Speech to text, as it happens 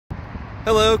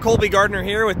Hello, Colby Gardner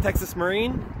here with Texas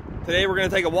Marine. Today we're going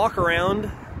to take a walk around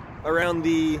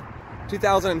the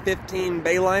 2015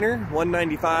 Bayliner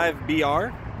 195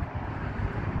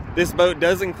 BR. This boat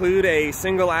does include a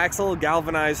single axle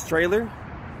galvanized trailer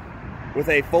with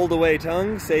a fold-away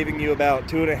tongue, saving you about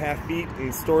 2.5 feet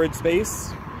in storage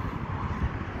space.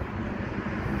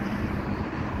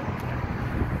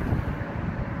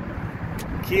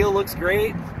 Keel looks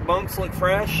great, bunks look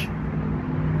fresh.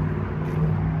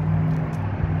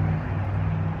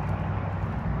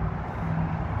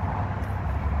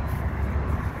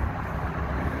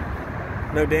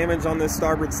 No damage on this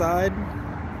starboard side.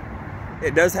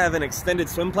 It does have an extended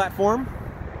swim platform.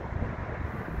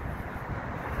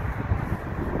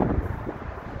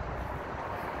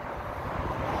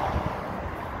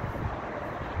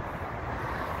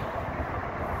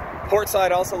 Port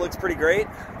side also looks pretty great,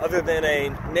 other than a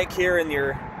nick here in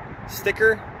your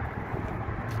sticker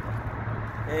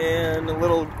and a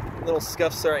little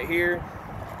scuffs right here.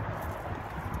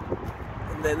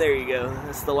 And then there you go.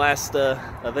 That's the last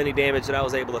of any damage that I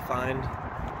was able to find.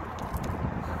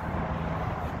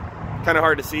 Kind of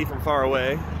hard to see from far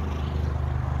away.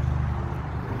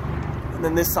 And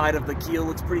then this side of the keel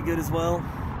looks pretty good as well.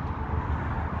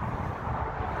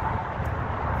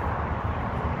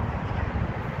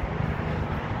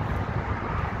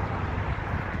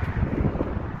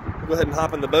 Go ahead and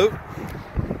hop in the boat.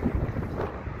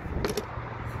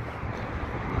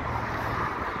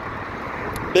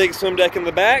 Big swim deck in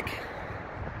the back.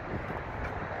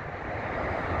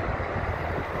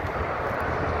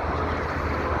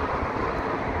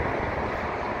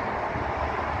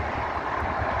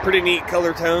 Pretty neat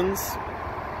color tones.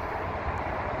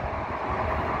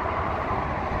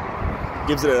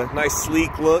 Gives it a nice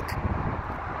sleek look,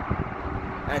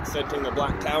 accenting the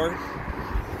black tower.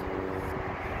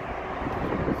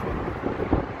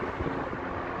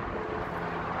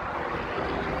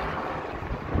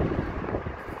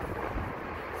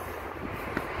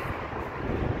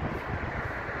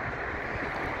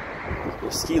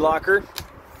 Ski locker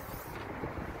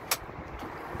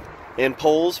and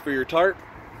poles for your tarp.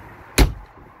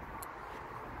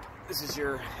 This is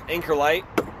your anchor light.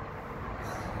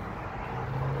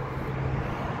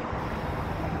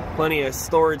 Plenty of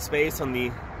storage space on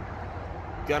the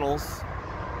gunnels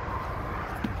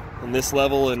on this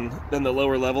level and then the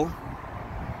lower level.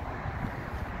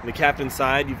 On the captain's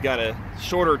side, you've got a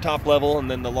shorter top level, and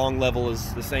then the long level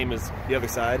is the same as the other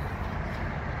side.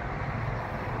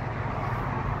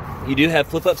 You do have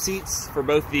flip-up seats for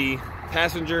both the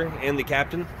passenger and the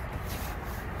captain.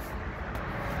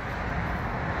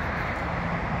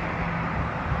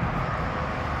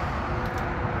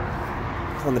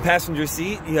 On the passenger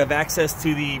seat, you have access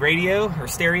to the radio or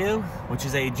stereo, which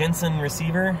is a Jensen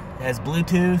receiver. It has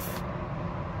Bluetooth,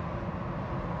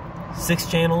 6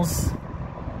 channels,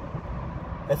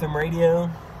 FM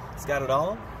radio. It's got it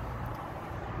all.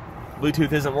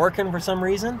 Bluetooth isn't working for some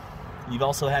reason. You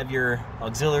also have your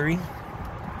auxiliary.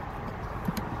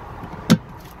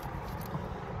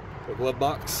 The glove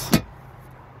box.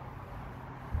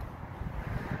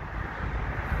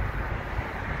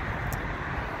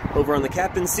 Over on the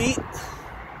captain's seat,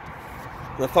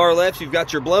 on the far left, you've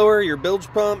got your blower, your bilge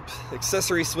pump,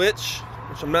 accessory switch,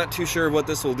 which I'm not too sure what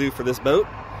this will do for this boat.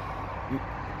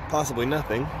 Possibly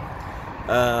nothing.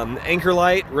 Anchor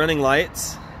light, running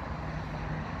lights.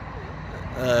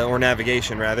 Or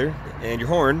navigation rather, and your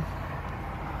horn.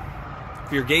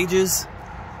 For your gauges,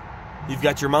 you've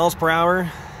got your miles per hour,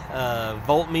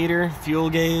 voltmeter, fuel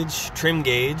gauge, trim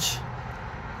gauge,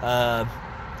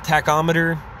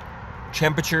 tachometer,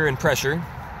 temperature and pressure,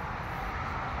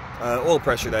 oil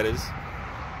pressure that is.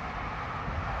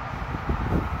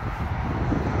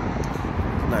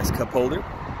 Nice cup holder.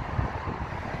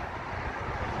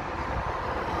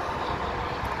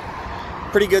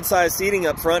 Pretty good sized seating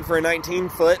up front for a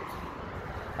 19-foot.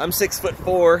 I'm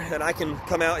 6'4", and I can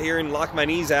come out here and lock my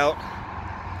knees out.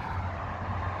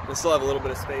 I still have a little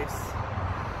bit of space.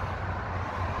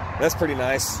 That's pretty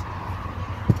nice.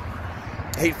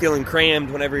 I hate feeling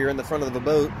crammed whenever you're in the front of the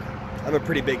boat. I'm a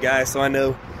pretty big guy, so I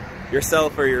know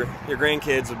yourself or your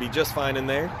grandkids would be just fine in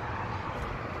there.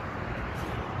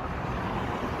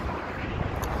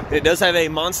 It does have a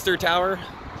monster tower.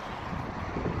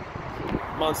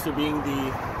 Monster being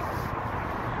the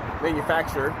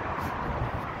manufacturer.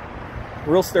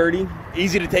 Real sturdy,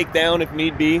 easy to take down if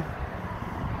need be.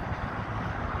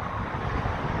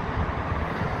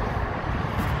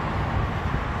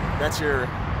 That's your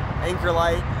anchor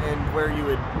light and where you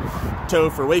would tow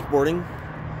for wakeboarding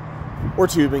or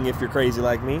tubing if you're crazy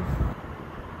like me.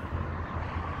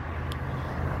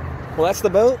 Well, that's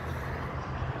the boat.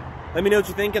 Let me know what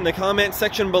you think in the comment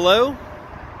section below.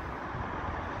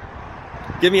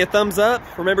 Give me a thumbs up.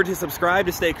 Remember to subscribe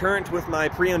to stay current with my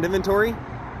pre-owned inventory.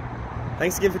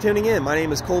 Thanks again for tuning in. My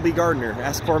name is Colby Gardner.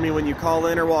 Ask for me when you call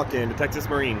in or walk in to Texas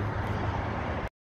Marine.